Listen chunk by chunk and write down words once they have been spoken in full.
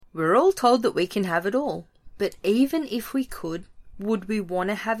We're all told that we can have it all, but even if we could, would we want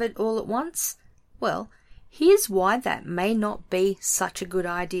to have it all at once? Well, here's why that may not be such a good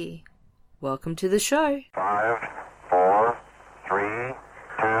idea. Welcome to the show. 5, 4, 3,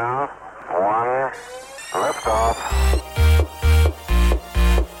 2, 1, lift off.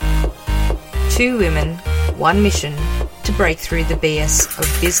 2 women, 1 mission to break through the BS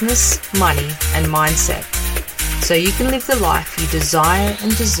of business, money and mindset so you can live the life you desire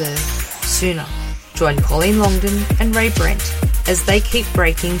and deserve sooner. Join Pauline Longdon and Ray Brent as they keep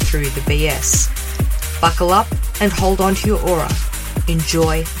breaking through the BS. Buckle up and hold on to your aura.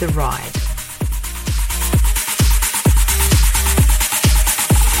 Enjoy the ride.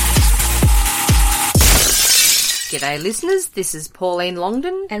 G'day listeners, this is Pauline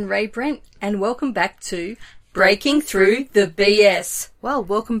Longdon and Ray Brent, and welcome back to Breaking Through the BS. Well,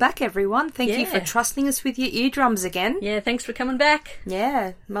 welcome back everyone. Thank you for trusting us with your eardrums again. Yeah, thanks for coming back.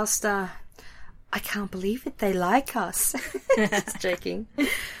 Yeah, I can't believe it, they like us. Just joking.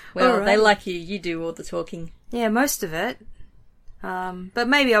 Well, they like you. You do all the talking. Yeah, most of it. But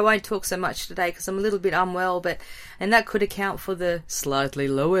maybe I won't talk so much today because I'm a little bit unwell, and that could account for the slightly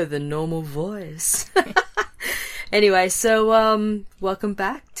lower than normal voice. Anyway, so welcome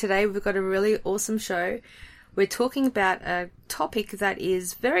back. Today we've got a really awesome show. We're talking about a topic that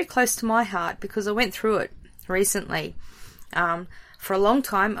is very close to my heart because I went through it recently. For a long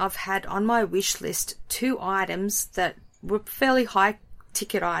time I've had on my wish list 2 items that were fairly high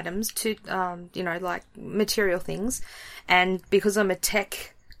ticket items, to like material things, and because I'm a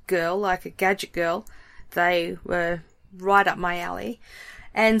tech girl, like a gadget girl, they were right up my alley.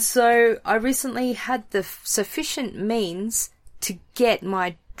 And so I recently had the sufficient means to get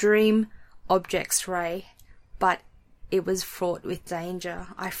my dream objects, Ray, but it was fraught with danger.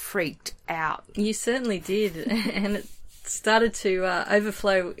 I freaked out. You certainly did, and it started to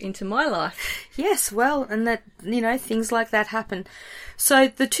overflow into my life. Yes, well, and that, things like that happen. So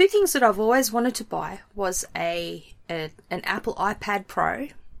the 2 things that I've always wanted to buy was an Apple iPad Pro,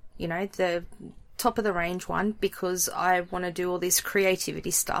 the top of the range one, because I want to do all this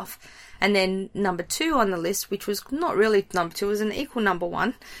creativity stuff. And then number 2 on the list, which was not really number 2, was an equal number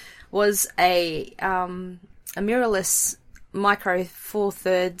 1, was a mirrorless micro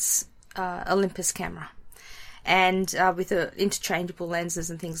 4/3 Olympus camera, and with interchangeable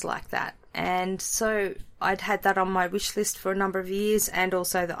lenses and things like that. And so I'd had that on my wish list for a number of years, and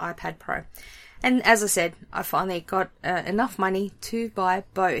also the iPad Pro. And as I said, I finally got enough money to buy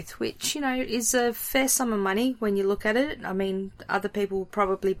both, which, is a fair sum of money when you look at it. I mean, other people will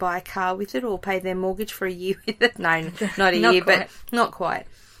probably buy a car with it or pay their mortgage for a year with it. No, not a year, but not quite.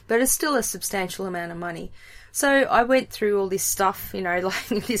 But it's still a substantial amount of money. So I went through all this stuff, like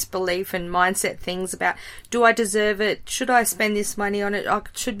this belief and mindset things about, do I deserve it? Should I spend this money on it? I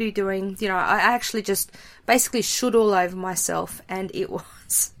should be doing, I actually just basically should all over myself, and it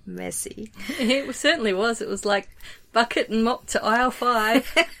was messy. It certainly was. It was like bucket and mop to aisle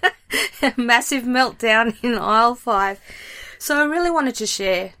 5. A massive meltdown in aisle 5. So I really wanted to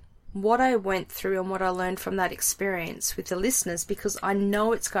share what I went through and what I learned from that experience with the listeners, because I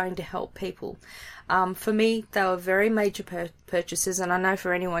know it's going to help people. For me, they were very major purchases, and I know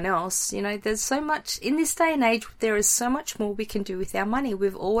for anyone else, there's so much, in this day and age, there is so much more we can do with our money.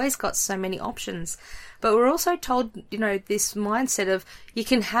 We've always got so many options, but we're also told, this mindset of you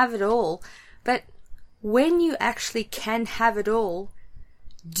can have it all, but when you actually can have it all,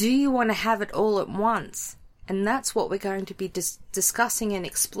 do you want to have it all at once? And that's what we're going to be discussing and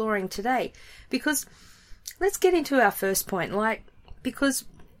exploring today, because let's get into our first point, because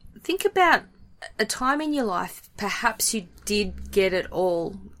think about a time in your life, perhaps you did get it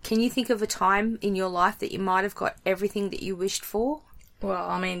all. Can you think of a time in your life that you might have got everything that you wished for? Well,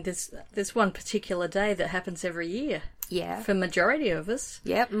 I mean, there's one particular day that happens every year. Yeah. For majority of us.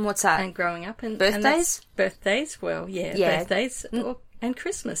 Yep, and what's that? And growing up. And birthdays? Birthdays, well, yeah. Birthdays and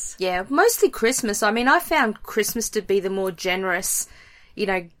Christmas. Yeah, mostly Christmas. I mean, I found Christmas to be the more generous,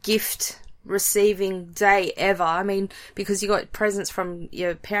 gift receiving day ever. I mean, because you got presents from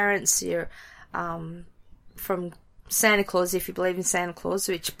your parents, from Santa Claus, if you believe in Santa Claus,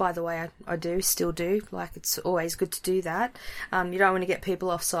 which, by the way, I still do. It's always good to do that. You don't want to get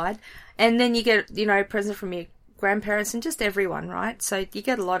people offside. And then you get, a present from your grandparents and just everyone, right? So you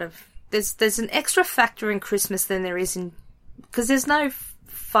get a lot of... There's an extra factor in Christmas than there is in... Because there's no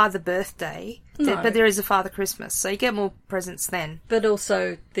Father Birthday, but there is a Father Christmas. So you get more presents then. But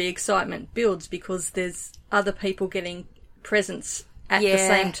also the excitement builds because there's other people getting presents at the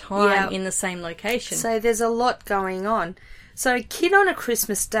same time in the same location. So there's a lot going on. So a kid on a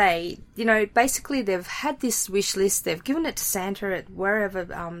Christmas day, you know, basically they've had this wish list, they've given it to Santa at wherever,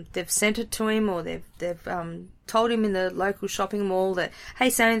 they've sent it to him, or they've told him in the local shopping mall that, hey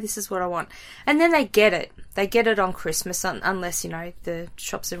Santa, this is what I want. And then they get it. They get it on Christmas, unless, you know, the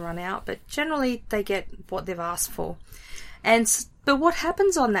shops have run out, but generally they get what they've asked for. But what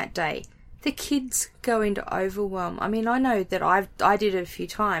happens on that day? The kids go into overwhelm. I mean, I know that I did it a few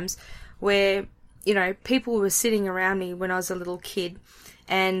times where, you know, people were sitting around me when I was a little kid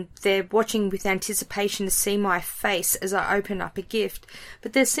and they're watching with anticipation to see my face as I open up a gift.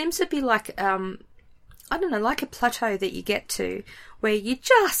 But there seems to be like, I don't know, like a plateau that you get to where you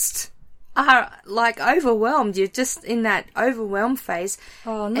just are like overwhelmed. You're just in that overwhelmed phase.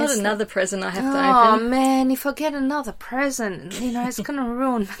 Oh, not another present I have to Oh open. man, if I get another present, you know, it's going to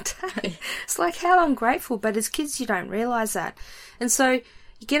ruin my day. It's like how ungrateful, but as kids you don't realise that. And so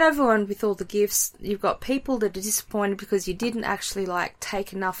you get overwhelmed with all the gifts. You've got people that are disappointed because you didn't actually like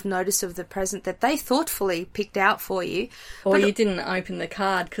take enough notice of the present that they thoughtfully picked out for you. Or you didn't open the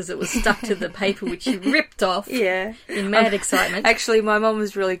card because it was stuck to the paper, which you ripped off. Yeah. In mad excitement. Actually, my mum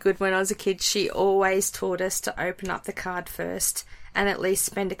was really good when I was a kid. She always taught us to open up the card first and at least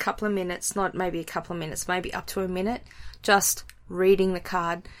spend a couple of minutes, not maybe a couple of minutes, maybe up to a minute, just reading the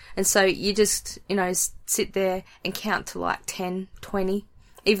card. And so you just, you know, sit there and count to like 10, 20.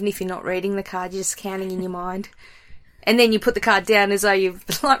 Even if you're not reading the card, you're just counting in your mind. And then you put the card down as though you've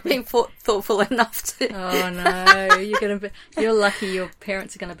like been thoughtful enough to... Oh no, you're lucky your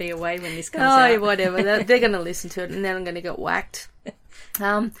parents are going to be away when this comes out. Oh, whatever. They're going to listen to it and then I'm going to get whacked.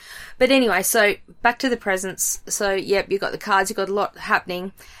 But anyway, so back to the presents. So, yep, you've got the cards, you've got a lot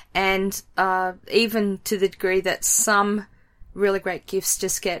happening. And even to the degree that some really great gifts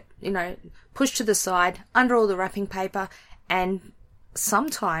just get, you know, pushed to the side under all the wrapping paper, and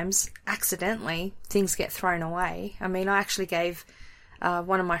sometimes accidentally things get thrown away. I mean, I actually gave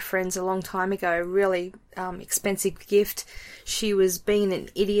one of my friends a long time ago a really expensive gift. She was being an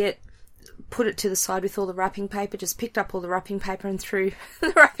idiot, put it to the side with all the wrapping paper, just picked up all the wrapping paper and threw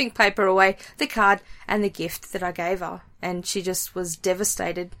the wrapping paper away, the card and the gift that I gave her. And she just was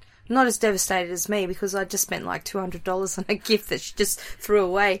devastated. Not as devastated as me, because I just spent like $200 on a gift that she just threw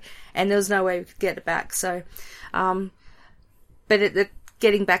away and there was no way we could get it back. So, but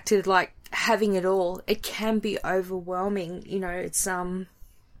getting back to like having it all, it can be overwhelming. You know, it's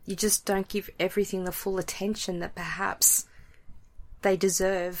you just don't give everything the full attention that perhaps they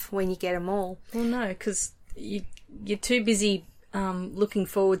deserve when you get them all. Well, no, because you're too busy looking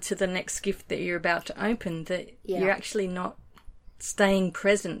forward to the next gift that you're about to open that you're actually not staying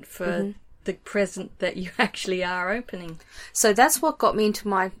present for the present that you actually are opening. So that's what got me into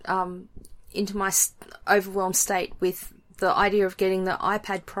my overwhelmed state with the idea of getting the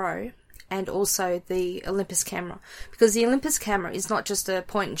iPad Pro and also the Olympus camera, because the Olympus camera is not just a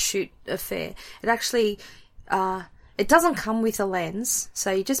point and shoot affair. It actually it doesn't come with a lens, so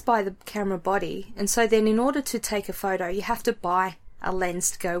you just buy the camera body, and so then in order to take a photo you have to buy a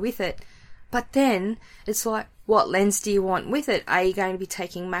lens to go with it. But then it's like, what lens do you want with it? Are you going to be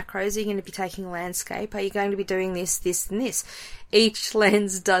taking macros? Are you going to be taking landscape? Are you going to be doing this, this, and this? Each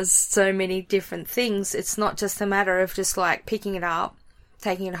lens does so many different things. It's not just a matter of just like picking it up,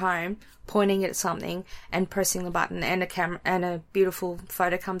 taking it home, pointing it at something, and pressing the button, and a camera and a beautiful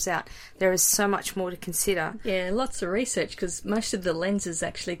photo comes out. There is so much more to consider. Yeah, lots of research, because most of the lenses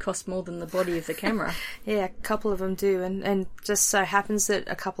actually cost more than the body of the camera. Yeah, a couple of them do, and just so happens that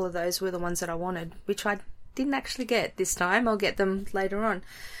a couple of those were the ones that I wanted, which I didn't actually get this time. I'll get them later on.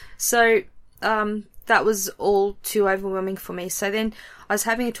 So that was all too overwhelming for me. So then I was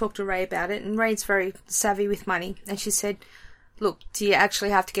having a talk to Ray about it, and Ray's very savvy with money, and she said, look, do you actually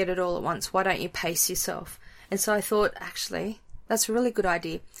have to get it all at once? Why don't you pace yourself? And so I thought, actually, that's a really good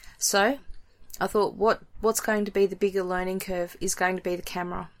idea. So I thought, what's going to be the bigger learning curve is going to be the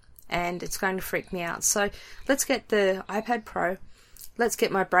camera, and it's going to freak me out. So let's get the iPad Pro. Let's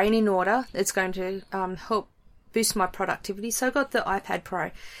get my brain in order. It's going to help boost my productivity. So I got the iPad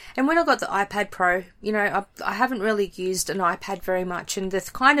Pro. And when I got the iPad Pro, you know, I haven't really used an iPad very much. And the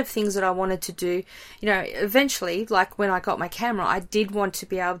kind of things that I wanted to do, you know, eventually, like when I got my camera, I did want to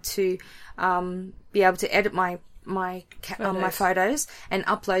be able to edit my photos and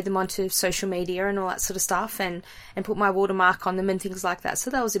upload them onto social media and all that sort of stuff, and put my watermark on them and things like that. So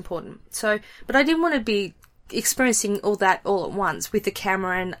that was important. So, but I didn't want to be experiencing all that all at once with the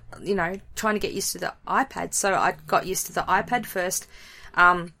camera and, you know, trying to get used to the iPad. So I got used to the iPad first.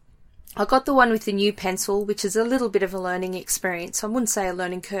 I got the one with the new pencil, which is a little bit of a learning experience. I wouldn't say a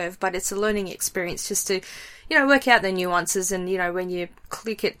learning curve, but it's a learning experience just to, you know, work out the nuances. And, you know, when you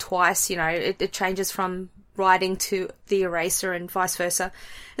click it twice, you know, it changes from writing to the eraser and vice versa.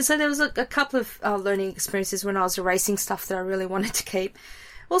 And so there was a couple of learning experiences when I was erasing stuff that I really wanted to keep.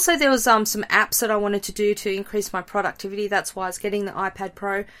 Also, there was some apps that I wanted to do to increase my productivity. That's why I was getting the iPad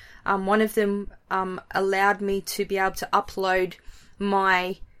Pro. One of them allowed me to be able to upload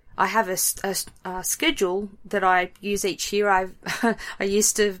I have a schedule that I use each year. I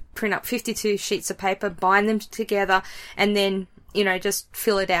used to print up 52 sheets of paper, bind them together, and then, just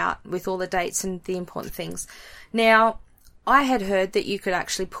fill it out with all the dates and the important things. Now, I had heard that you could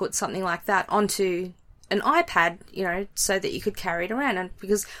actually put something like that onto an iPad, so that you could carry it around. And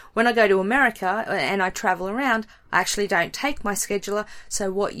because when I go to America and I travel around, I actually don't take my scheduler.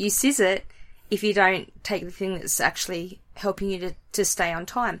 So what use is it if you don't take the thing that's actually helping you to stay on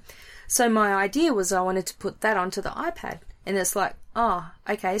time? So my idea was I wanted to put that onto the iPad. And it's like, oh,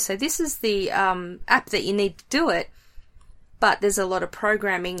 okay, so this is the app that you need to do it. But there's a lot of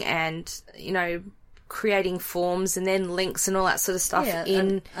programming and, creating forms and then links and all that sort of stuff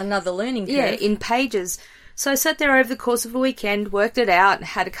in another learning curve. Yeah, in Pages. So I sat there over the course of a weekend, worked it out,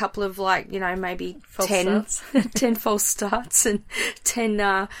 had a couple of maybe false 10 starts. 10 false starts and 10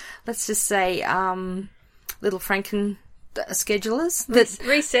 let's just say little Franken schedulers that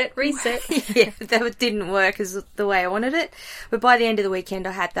reset. yeah, that didn't work as the way I wanted it. But by the end of the weekend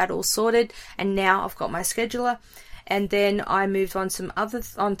I had that all sorted, and now I've got my scheduler. And then I moved on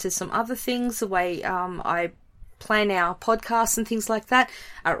onto some other things. The way I plan our podcasts and things like that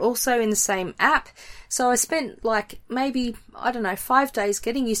are also in the same app. So I spent maybe 5 days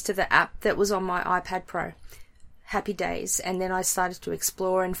getting used to the app that was on my iPad Pro. Happy days. And then I started to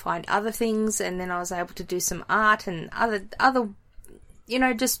explore and find other things, and then I was able to do some art and other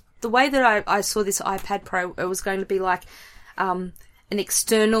just the way that I saw this iPad Pro, it was going to be like an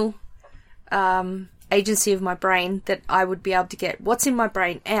external agency of my brain that I would be able to get what's in my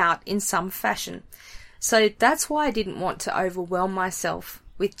brain out in some fashion. So that's why I didn't want to overwhelm myself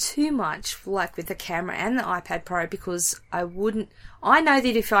with too much, like with the camera and the iPad Pro, because I know that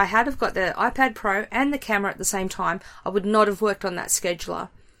if I had have got the iPad Pro and the camera at the same time, I would not have worked on that scheduler.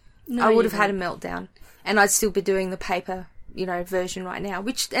 No, I would have had a meltdown, and I'd still be doing the paper, version right now,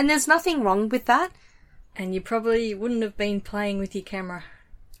 and there's nothing wrong with that. And you probably wouldn't have been playing with your camera.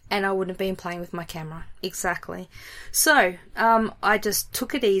 And I wouldn't have been playing with my camera. Exactly. So, I just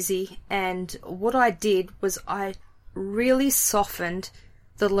took it easy, and what I did was I really softened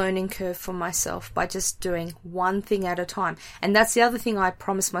the learning curve for myself by just doing one thing at a time. And that's the other thing I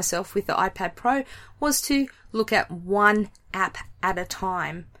promised myself with the iPad Pro, was to look at one app at a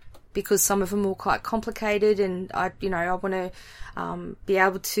time, because some of them were quite complicated, and I want to be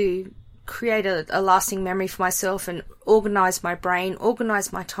able to create a lasting memory for myself and organize my brain,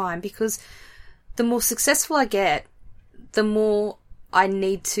 organize my time, because the more successful I get, the more I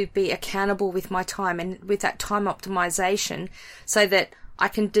need to be accountable with my time and with that time optimization, so that I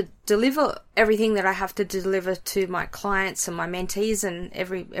can deliver everything that I have to deliver to my clients and my mentees and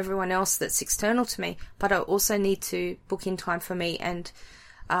everyone else that's external to me. But I also need to book in time for me and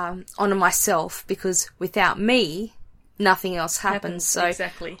honor myself, because without me, nothing else happens. So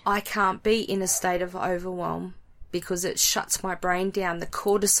exactly. I can't be in a state of overwhelm, because it shuts my brain down. The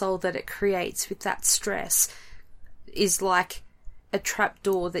cortisol that it creates with that stress is like a trap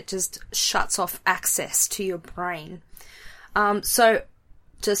door that just shuts off access to your brain. So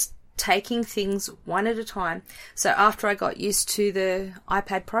just taking things one at a time. So after I got used to the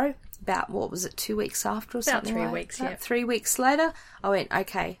iPad Pro, about, 2 weeks after or something? About 3 weeks, yeah. 3 weeks later, I went,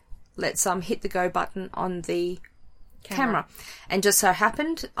 okay, let's hit the go button on the camera. And just so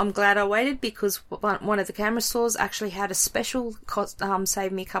happened, I'm glad I waited, because one of the camera stores actually had a special cost,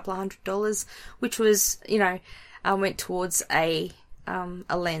 saved me a couple of $100, which was, went towards a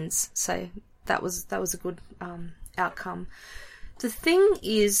lens. So that was a good outcome. The thing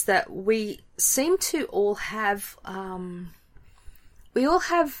is that we seem to all have,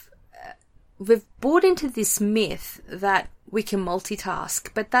 we've bought into this myth that we can multitask,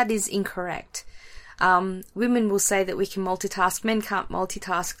 but that is incorrect. Women will say that we can multitask. Men can't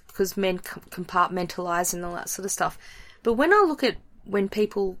multitask because men compartmentalize and all that sort of stuff. But when I look at when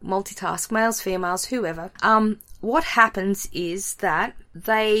people multitask, males, females, whoever, what happens is that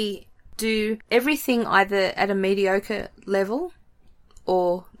they do everything either at a mediocre level,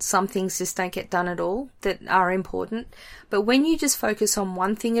 or some things just don't get done at all that are important. But when you just focus on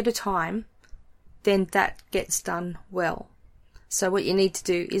one thing at a time, then that gets done well. So what you need to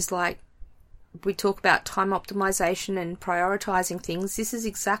do is, like, we talk about time optimization and prioritizing things. This is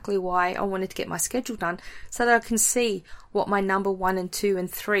exactly why I wanted to get my schedule done, so that I can see what my number 1 and 2 and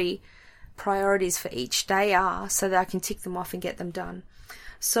 3 priorities for each day are, so that I can tick them off and get them done.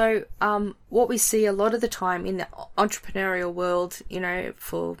 So what we see a lot of the time in the entrepreneurial world,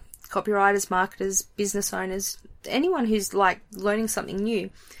 for copywriters, marketers, business owners, anyone who's like learning something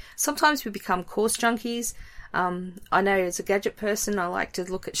new, sometimes we become course junkies. I know as a gadget person, I like to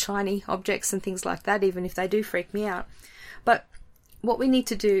look at shiny objects and things like that, even if they do freak me out. But what we need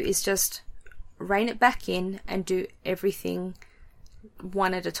to do is just rein it back in and do everything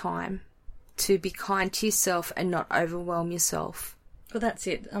one at a time, to be kind to yourself and not overwhelm yourself. Well, that's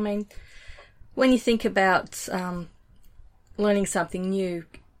it. I mean, when you think about learning something new,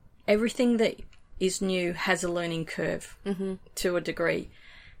 everything that is new has a learning curve to a degree.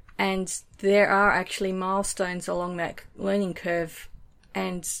 And there are actually milestones along that learning curve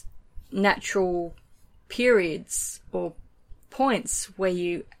and natural periods or points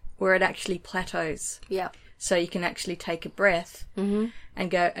where it actually plateaus. Yeah. So you can actually take a breath and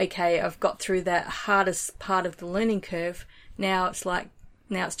go, okay, I've got through that hardest part of the learning curve. Now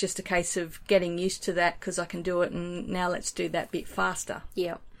it's just a case of getting used to that because I can do it, and now let's do that bit faster.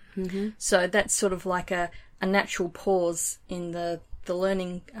 Yeah. Mm-hmm. So that's sort of like a natural pause in the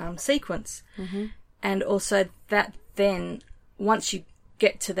learning sequence. Mm-hmm. And also that then, once you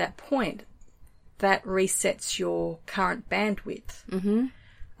get to that point, that resets your current bandwidth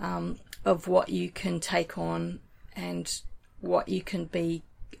of what you can take on and what you can be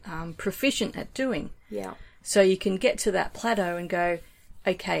proficient at doing. Yeah. So you can get to that plateau and go,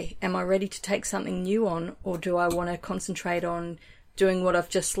 okay, am I ready to take something new on, or do I want to concentrate on doing what I've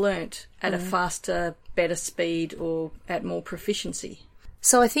just learnt at a faster, better speed or at more proficiency?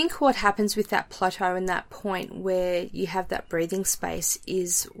 So I think what happens with that plateau and that point where you have that breathing space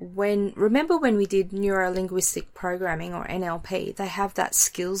is remember when we did neuro-linguistic programming or NLP, they have that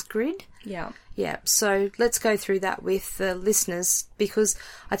skills grid. Yeah. Yeah. So let's go through that with the listeners because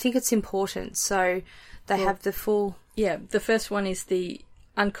I think it's important. So they have the full... Yeah. The first one is the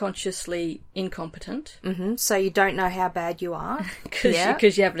unconsciously incompetent. Mm-hmm. So you don't know how bad you are.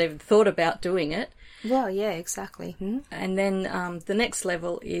 Because you haven't even thought about doing it. Well, yeah, exactly. And then the next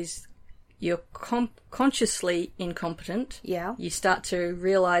level is you're consciously incompetent. Yeah. You start to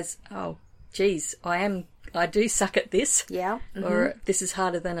realise, oh, geez, I do suck at this. Yeah. Or this is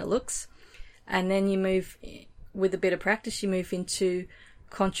harder than it looks. And then you move, with a bit of practice, you move into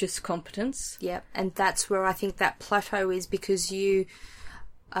conscious competence. Yeah. And that's where I think that plateau is, because you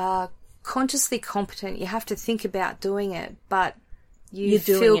are consciously competent. You have to think about doing it, but you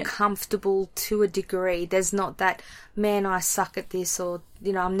feel comfortable to a degree. There's not that, man, I suck at this, or,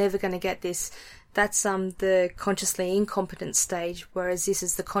 I'm never going to get this. That's the consciously incompetent stage, whereas this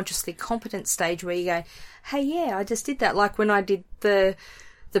is the consciously competent stage where you go, hey, yeah, I just did that. Like when I did the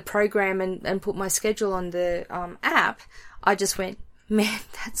program and put my schedule on the app, I just went, man,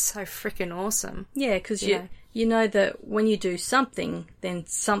 that's so freaking awesome. Yeah, because you know that when you do something, then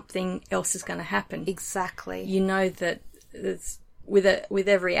something else is going to happen. Exactly. You know that it's... With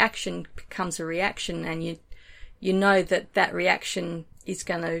every action comes a reaction, and you know that reaction is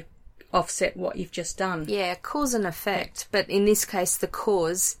going to offset what you've just done. Yeah, cause and effect. But in this case, the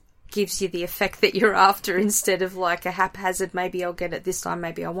cause gives you the effect that you're after, instead of like a haphazard, maybe I'll get it this time,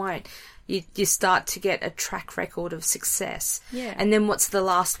 maybe I won't. You start to get a track record of success. Yeah. And then what's the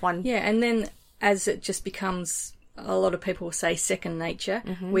last one? Yeah, and then as it just becomes, a lot of people say second nature,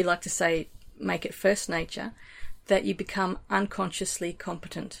 we like to say make it first nature, that you become unconsciously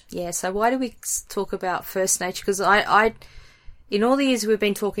competent. Yeah, so why do we talk about first nature? Because I in all the years we've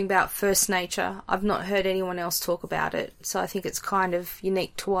been talking about first nature, I've not heard anyone else talk about it. So I think it's kind of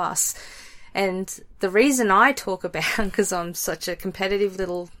unique to us. And the reason I talk about, because I'm such a competitive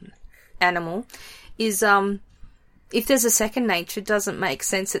little animal, is if there's a second nature, it doesn't make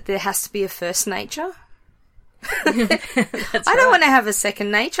sense that there has to be a first nature. I don't want to have a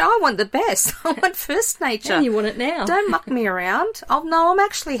second nature. I want the best. I want first nature. And you want it now. Don't muck me around. I'm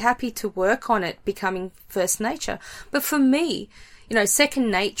actually happy to work on it becoming first nature. But for me,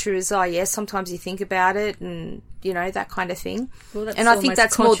 second nature is, sometimes you think about it and, that kind of thing. Well, and I think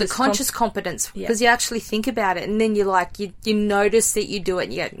that's more the conscious competence, because you actually think about it, and then you're like, you notice that you do it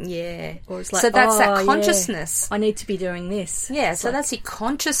and you go, yeah. Or it's like, so that's that consciousness. Yeah, I need to be doing this. Yeah, so that's the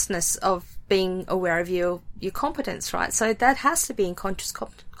consciousness of being aware of your competence, right? So that has to be in conscious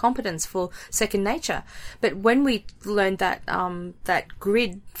competence for second nature. But when we learned that that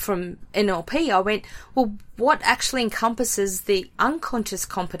grid from NLP, I went, well, what actually encompasses the unconscious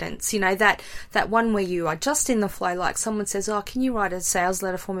competence? That one where you are just in the flow, like someone says, oh, can you write a sales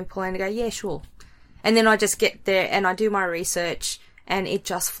letter for me, Pauline? I go, yeah, sure. And then I just get there and I do my research and it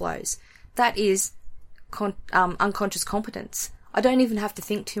just flows. That is unconscious competence. I don't even have to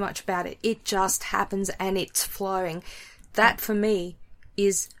think too much about it. It just happens and it's flowing. That, for me,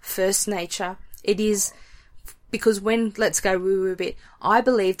 is first nature. It is, because when, let's go woo-woo a bit, I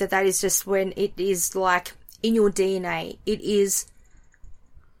believe that is just when it is like in your DNA. It is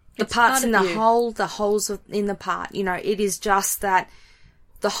the parts in the whole, the holes in the part. You know, it is just that,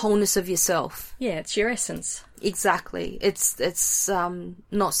 the wholeness of yourself. Yeah, it's your essence. Exactly. It's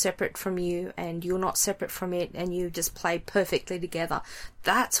not separate from you, and you're not separate from it, and you just play perfectly together.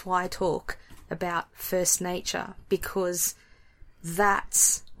 That's why I talk about first nature, because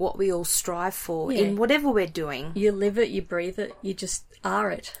that's what we all strive for in whatever we're doing. You live it, you breathe it, you just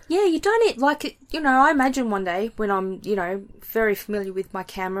are it. Yeah, you don't like, you know, I imagine one day when I'm, you know, very familiar with my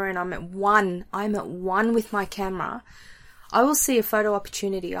camera and I'm at one with my camera, I will see a photo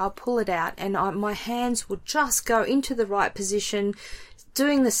opportunity, I'll pull it out, and my hands will just go into the right position,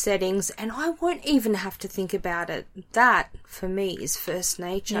 doing the settings, and I won't even have to think about it. That, for me, is first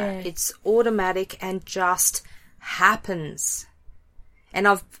nature. Yeah. It's automatic and just happens. And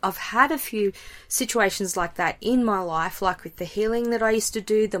I've had a few situations like that in my life, like with the healing that I used to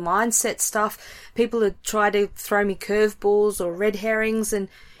do, the mindset stuff. People would try to throw me curveballs or red herrings, and,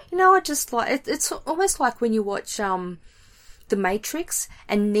 you know, I just like, it's almost like when you watch, The Matrix,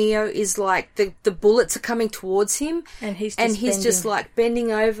 and Neo is like the bullets are coming towards him, and he's just like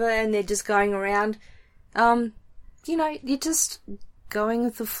bending over, and they're just going around. You know, you're just going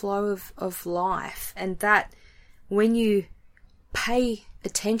with the flow of life, and that when you pay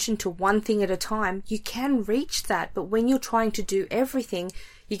attention to one thing at a time, you can reach that. But when you're trying to do everything,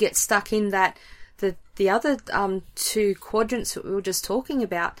 you get stuck in that the other two quadrants that we were just talking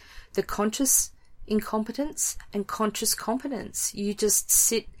about, the conscious incompetence and conscious competence. You just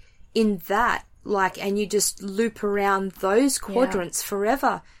sit in that, like, and you just loop around those quadrants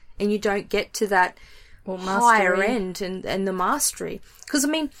forever, and you don't get to that higher end and the mastery. Because, I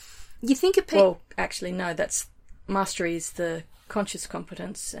mean, you think of people... Well, actually, no, that's mastery is the conscious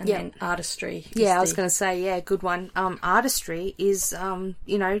competence, and then artistry is I was going to say, good one. Artistry is,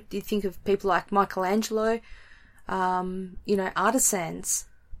 you know, you think of people like Michelangelo, you know, artisans,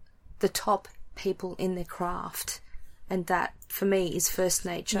 the top people in their craft, and that for me is first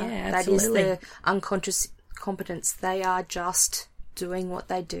nature. That is the unconscious competence. They are just doing what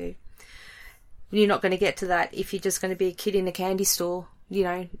they do. You're not going to get to that if you're just going to be a kid in a candy store, you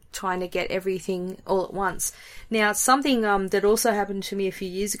know, trying to get everything all at once. Now, something that also happened to me a few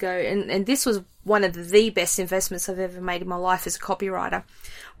years ago, and this was one of the best investments I've ever made in my life as a copywriter,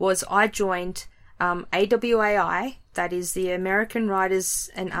 was I joined AWAI, that is the American Writers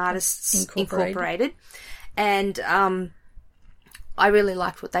and Artists Incorporated. And I really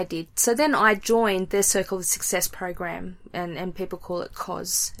liked what they did. So then I joined their Circle of Success program, and people call it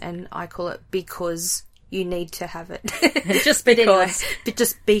COS, and I call it because you need to have it. Just because. Anyway, but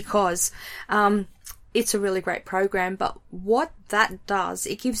just because. It's a really great program, but what that does,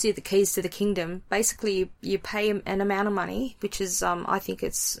 it gives you the keys to the kingdom. Basically, you pay an amount of money, which is, I think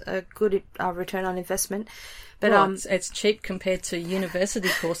it's a good return on investment. But it's cheap compared to university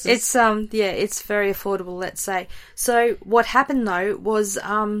courses. It's it's very affordable, let's say. So what happened though was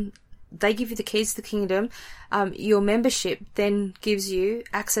they give you the keys to the kingdom. Your membership then gives you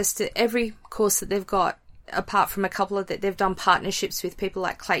access to every course that they've got, apart from a couple of that they've done partnerships with people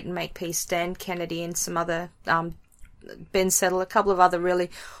like Clayton Makepeace, Dan Kennedy, and some other Ben Settle, a couple of other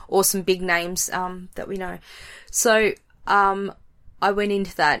really awesome big names that we know. So I went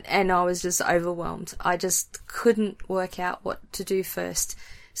into that and I was just overwhelmed. I just couldn't work out what to do first.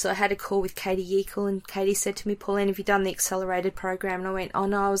 So I had a call with Katie Yeakel, and Katie said to me, "Pauline, have you done the accelerated program?" And I went, "Oh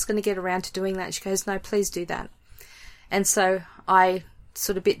no, I was going to get around to doing that." And she goes, "No, please do that." And so I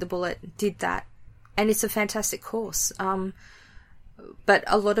sort of bit the bullet, did that. And it's a fantastic course. But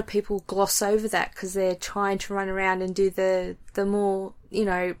a lot of people gloss over that because they're trying to run around and do the more, you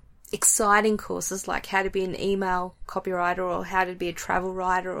know, exciting courses like how to be an email copywriter, or how to be a travel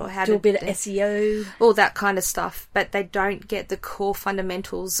writer, or how do to a bit of SEO, all that kind of stuff. But they don't get the core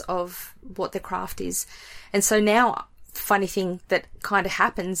fundamentals of what the craft is. And so now, funny thing that kind of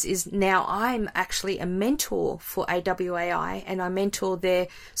happens is now I'm actually a mentor for AWAI, and I mentor their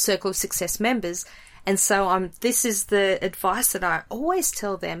Circle of Success members. And so this is the advice that I always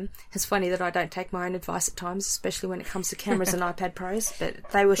tell them. It's funny that I don't take my own advice at times, especially when it comes to cameras and iPad Pros, but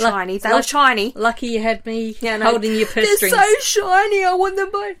they were shiny. They were shiny. Lucky you had me holding your purse strings. They're so shiny, I want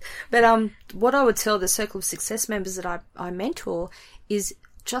them both. But what I would tell the Circle of Success members that I mentor is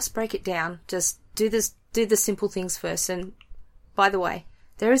just break it down. Just do the simple things first. And by the way,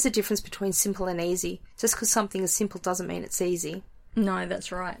 there is a difference between simple and easy. Just because something is simple doesn't mean it's easy. No,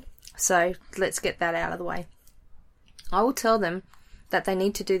 that's right. So let's get that out of the way. I will tell them that they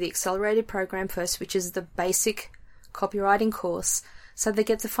need to do the accelerated program first, which is the basic copywriting course. So they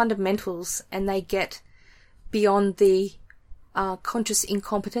get the fundamentals and they get beyond the conscious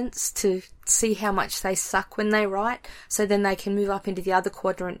incompetence to see how much they suck when they write. So then they can move up into the other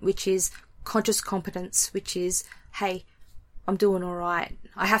quadrant, which is conscious competence, which is, hey, I'm doing all right.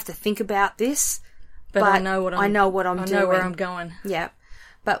 I have to think about this, but I know what I'm doing. I know where I'm going. Yeah.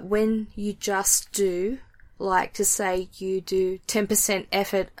 But when you just do, like to say you do 10%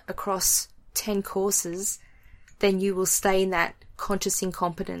 effort across 10 courses, then you will stay in that conscious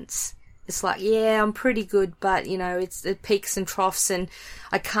incompetence. It's like, yeah, I'm pretty good, but, you know, it peaks and troughs and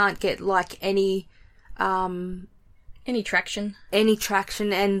I can't get like any traction. Any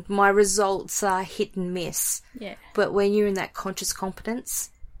traction, and my results are hit and miss. Yeah. But when you're in that conscious competence,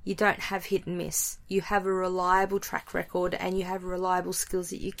 you don't have hit and miss. You have a reliable track record and you have reliable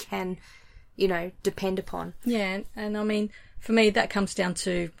skills that you can, you know, depend upon. Yeah, and I mean, for me, that comes down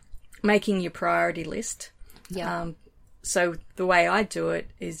to making your priority list. Yeah. So the way I do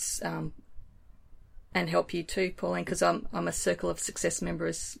it is, and help you too, Pauline, because I'm a Circle of Success member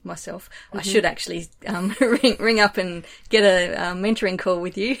as myself. Mm-hmm. I should actually ring up and get a mentoring call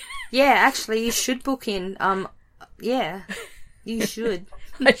with you. Yeah, actually, you should book in. Yeah, you should.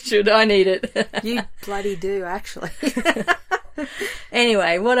 I should. I need it. You bloody do, actually.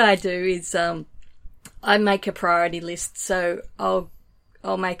 Anyway, what I do is I make a priority list. So I'll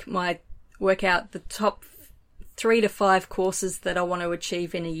work out the top 3 to 5 courses that I want to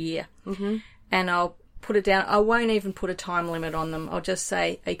achieve in a year. Mm-hmm. And I'll put it down. I won't even put a time limit on them. I'll just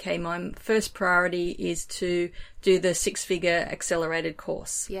say, okay, my first priority is to do the 6-figure accelerated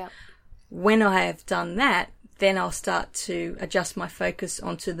course. Yeah. When I have done that, then I'll start to adjust my focus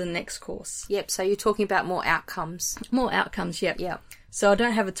onto the next course. Yep, so you're talking about more outcomes. More outcomes, yep. Yep. So I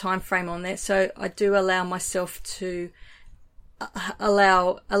don't have a time frame on there. So I do allow myself to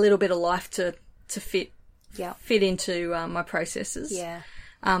allow a little bit of life to fit into my processes. Yeah.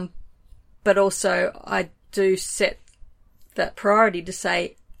 But also I do set that priority to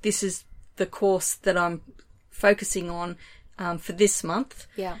say, this is the course that I'm focusing on for this month.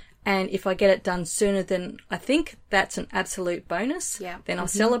 Yeah. And if I get it done sooner than I think, that's an absolute bonus. Yeah. Then I'll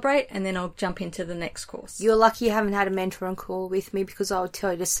celebrate and then I'll jump into the next course. You're lucky you haven't had a mentor on call with me, because I would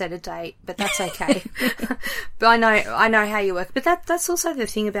tell you to set a date, but that's okay. But I know how you work. But that's also the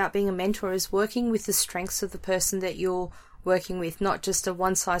thing about being a mentor, is working with the strengths of the person that you're working with, not just a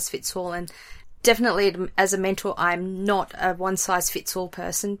one-size-fits-all. And definitely as a mentor, I'm not a one-size-fits-all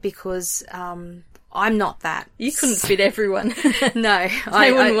person, because I'm not that. You couldn't fit everyone. No.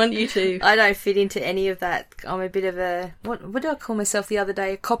 I wouldn't want you to. I don't fit into any of that. I'm a bit of a, what did I call myself the other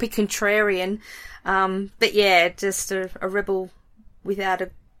day? A copy contrarian. But yeah, just a rebel without a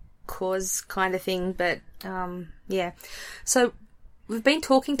cause kind of thing. But yeah. So we've been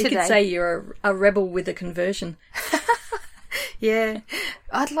talking today. You could say you're a rebel with a conversion. Yeah.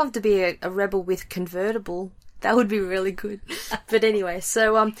 I'd love to be a rebel with convertible. That would be really good. But anyway,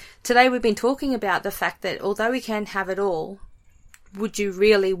 so today we've been talking about the fact that although we can have it all, would you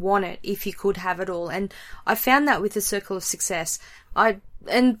really want it if you could have it all? And I found that with the Circle of Success.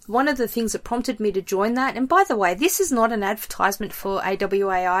 And one of the things that prompted me to join that, and by the way, this is not an advertisement for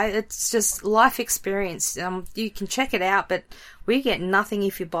AWAI, it's just life experience. You can check it out, but we get nothing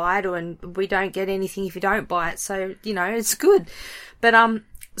if you buy it, and we don't get anything if you don't buy it. So, you know, it's good. But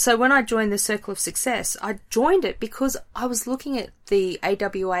so when I joined the Circle of Success, I joined it because I was looking at the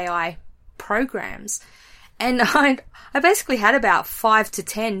AWAI programs, and I basically had about 5 to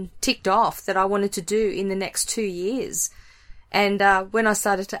 10 ticked off that I wanted to do in the next 2 years. And when I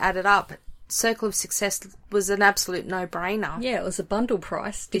started to add it up, Circle of Success was an absolute no-brainer. Yeah, it was a bundle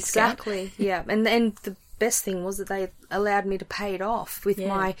price discount. Exactly, yeah. And the best thing was that they allowed me to pay it off with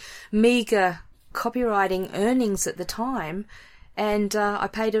my meagre copywriting earnings at the time. And I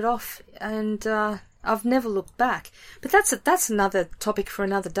paid it off, and I've never looked back. But that's another topic for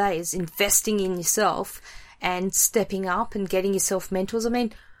another day, is investing in yourself and stepping up and getting yourself mentors. I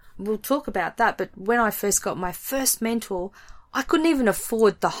mean, we'll talk about that, but when I first got my first mentor, I couldn't even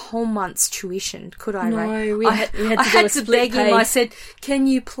afford the whole month's tuition, could I, Ray? No, I had to beg pay. him. I said, can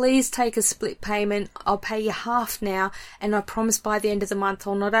you please take a split payment? I'll pay you half now, and I promise by the end of the month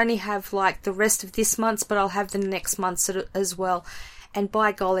I'll not only have like the rest of this month's, but I'll have the next month's as well. And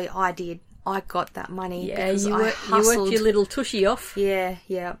by golly, I did. I got that money. Yeah, you worked your little tushy off. Yeah.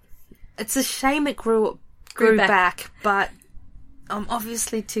 It's a shame it grew back, but I'm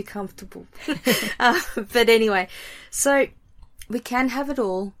obviously too comfortable. But anyway, so we can have it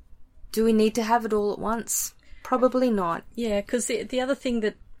all. Do we need to have it all at once? Probably not. Yeah, because the other thing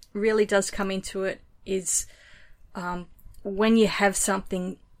that really does come into it is when you have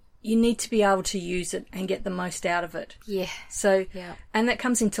something you need to be able to use it and get the most out of it. Yeah. So, Yeah. and that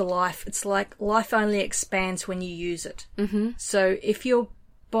comes into life. It's like life only expands when you use it. Mm-hmm. So if you're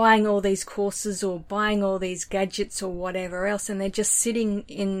buying all these courses or buying all these gadgets or whatever else, and they're just sitting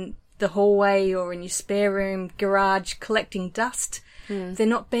in the hallway or in your spare room, garage, collecting dust, they're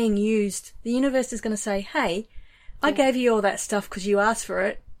not being used. The universe is going to say, hey, I gave you all that stuff because you asked for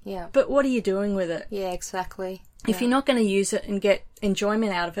it, Yeah. but what are you doing with it? Yeah, exactly. If you're not going to use it and get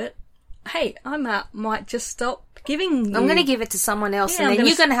enjoyment out of it, hey, I might just stop giving you. I'm going to give it to someone else, Yeah, and I'm then gonna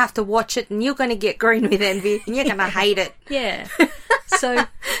you're going to have to watch it, and you're going to get green with envy, and you're going to hate it. Yeah.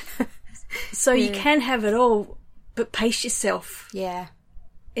 So you can have it all, but pace yourself Yeah.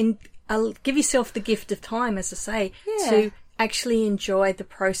 and give yourself the gift of time, as I say, Yeah. to actually enjoy the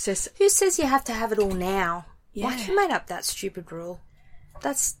process. Who says you have to have it all now? Yeah. Like, who made up that stupid rule?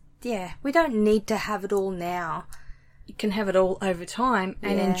 We don't need to have it all now. You can have it all over time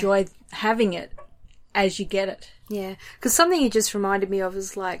and Yeah. enjoy having it as you get it. Yeah, because something you just reminded me of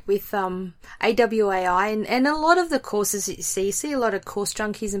is like with AWAI and a lot of the courses that you see a lot of course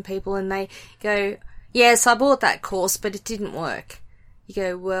junkies and people, and they go, yes, I bought that course, but it didn't work. You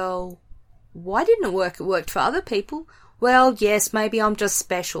go, well, why didn't it work? It worked for other people. Well, yes, maybe I'm just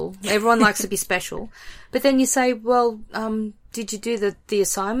special. Everyone likes to be special. But then you say, well, did you do the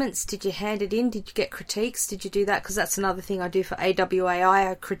assignments? Did you hand it in? Did you get critiques? Did you do that? Because that's another thing I do for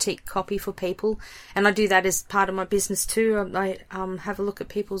AWAI. I critique copy for people. And I do that as part of my business too. I have a look at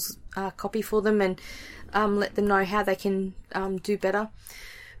people's copy for them and let them know how they can do better.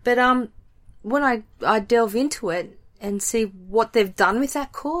 But when I delve into it and see what they've done with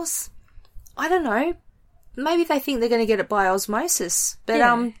that course, I don't know. Maybe they think they're going to get it by osmosis, but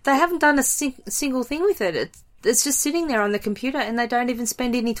they haven't done a single thing with it. It's just sitting there on the computer, and they don't even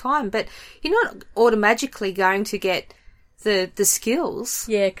spend any time. But you're not automatically going to get the skills.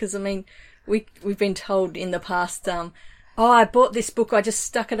 Yeah, because I mean, we've been told in the past, I bought this book, I just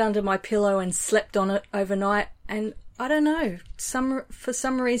stuck it under my pillow and slept on it overnight, and I don't know, for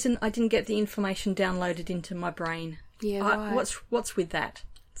some reason I didn't get the information downloaded into my brain. Yeah, right. What's with that?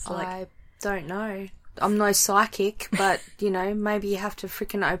 It's like, I don't know. I'm no psychic, but, maybe you have to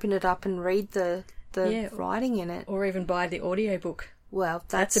freaking open it up and read the writing in it. Or even buy the audiobook. Well,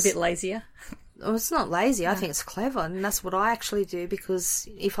 that's a bit lazier. Well, it's not lazy. I think it's clever, and that's what I actually do, because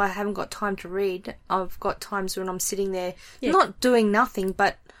if I haven't got time to read, I've got times when I'm sitting there not doing nothing,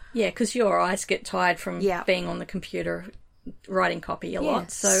 but... Yeah, because your eyes get tired from being on the computer writing copy a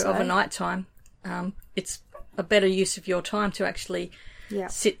lot. So of a night time, it's a better use of your time to actually...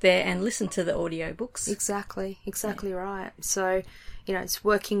 sit there and listen to the audiobooks. Exactly right. So, it's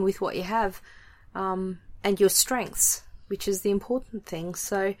working with what you have, and your strengths, which is the important thing.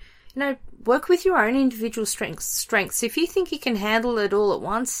 So, work with your own individual strengths. If you think you can handle it all at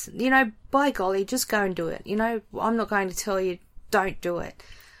once, by golly, just go and do it. I'm not going to tell you don't do it.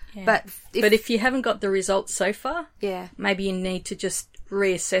 Yeah. But if you haven't got the results so far, maybe you need to just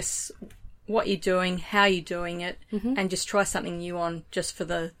reassess what you're doing, how you're doing it, and just try something new on just for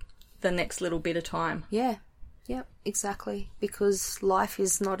the next little bit of time. Yeah. Yep, exactly. Because life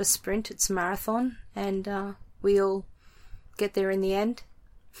is not a sprint, it's a marathon, and we all get there in the end.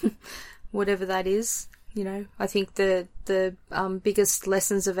 Whatever that is. I think the biggest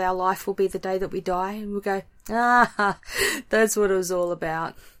lessons of our life will be the day that we die, and we'll go, that's what it was all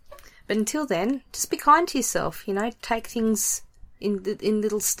about. But until then, just be kind to yourself, take things in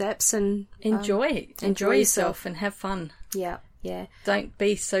little steps and enjoy yourself and have fun. Yeah. Don't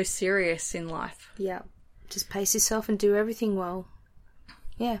be so serious in life. Yeah. Just pace yourself and do everything well.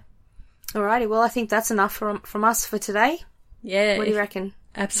 Yeah. Alrighty. Well, I think that's enough from us for today. Yeah. What do you reckon?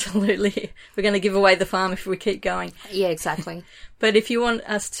 Absolutely. We're going to give away the farm if we keep going. Yeah, exactly. But if you want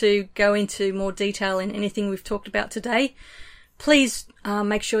us to go into more detail in anything we've talked about today, please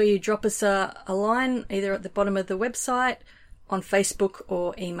make sure you drop us a line either at the bottom of the website, on Facebook,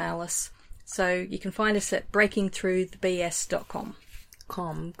 or email us. So you can find us at breakingthroughthebs.com.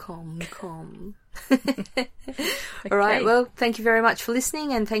 Com. Okay. All right. Well, thank you very much for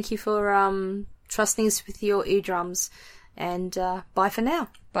listening, and thank you for trusting us with your eardrums. And bye for now.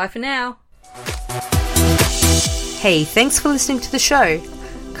 Bye for now. Hey, thanks for listening to the show.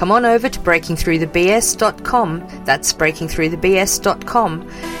 Come on over to breakingthroughthebs.com. That's breakingthroughthebs.com.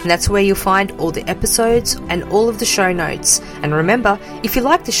 And that's where you'll find all the episodes and all of the show notes. And remember, if you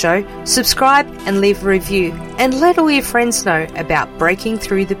like the show, subscribe and leave a review. And let all your friends know about Breaking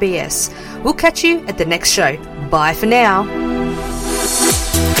Through the BS. We'll catch you at the next show. Bye for now.